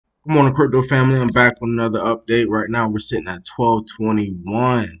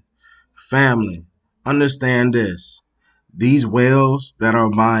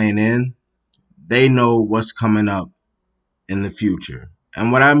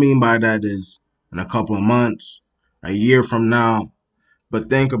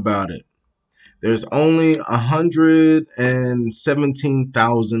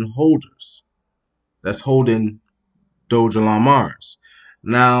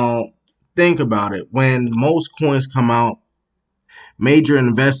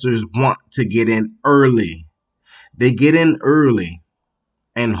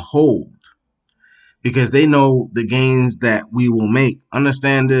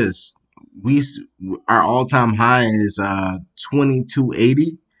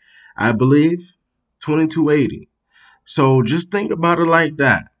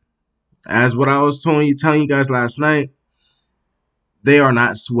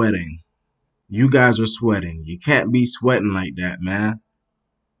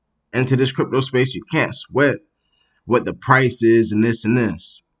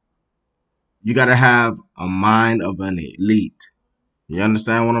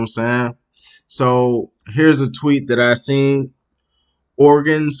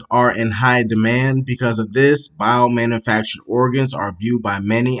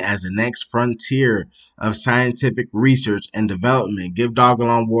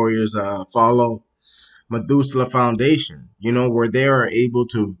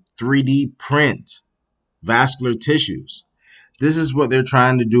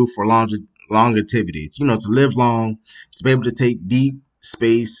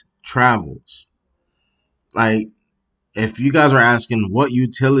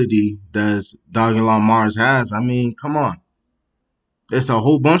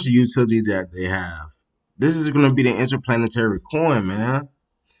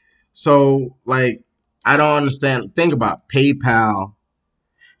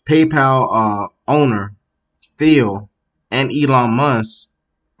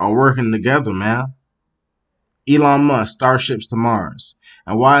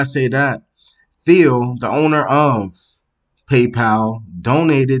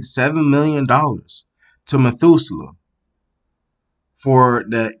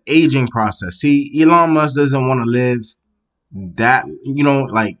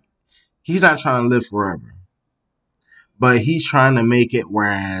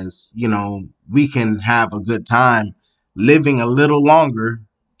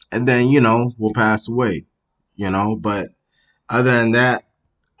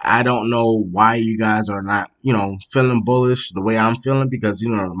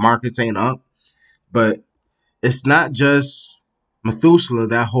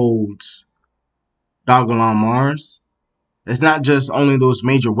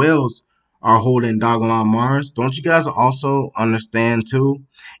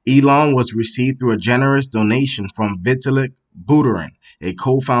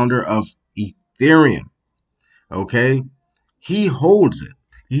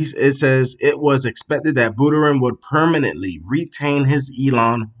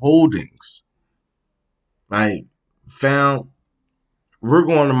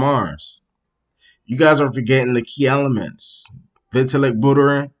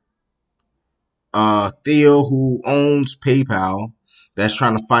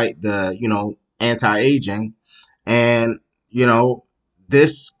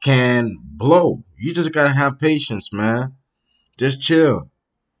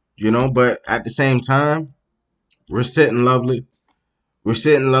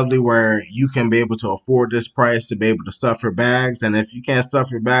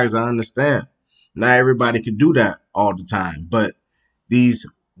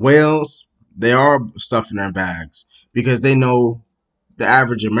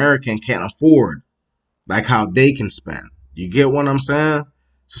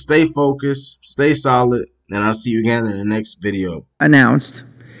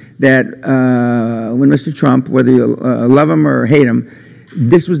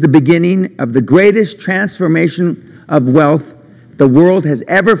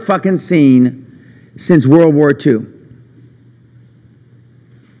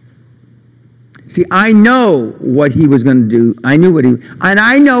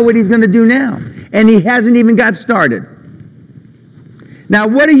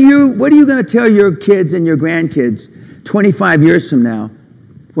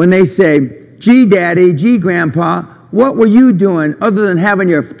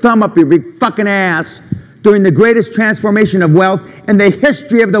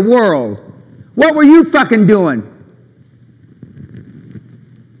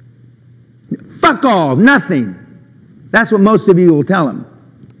Fuck all, nothing. That's what most of you will tell them,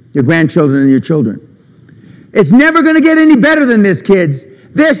 your grandchildren and your children. It's never going to get any better than this, kids.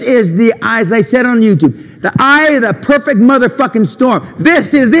 This is the, as I said on YouTube, the eye of the perfect motherfucking storm.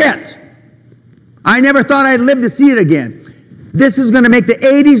 This is it. I never thought I'd live to see it again. This is going to make the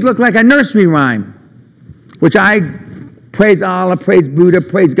 80s look like a nursery rhyme, which I praise Allah, praise Buddha,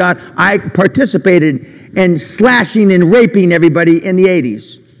 praise God. I participated in slashing and raping everybody in the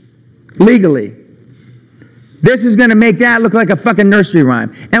 80s, legally. This is going to make that look like a fucking nursery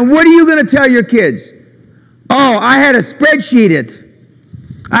rhyme. And what are you going to tell your kids? Oh, I had to spreadsheet it.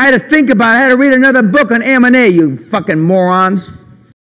 I had to think about it. I had to read another book on M&A, you fucking morons.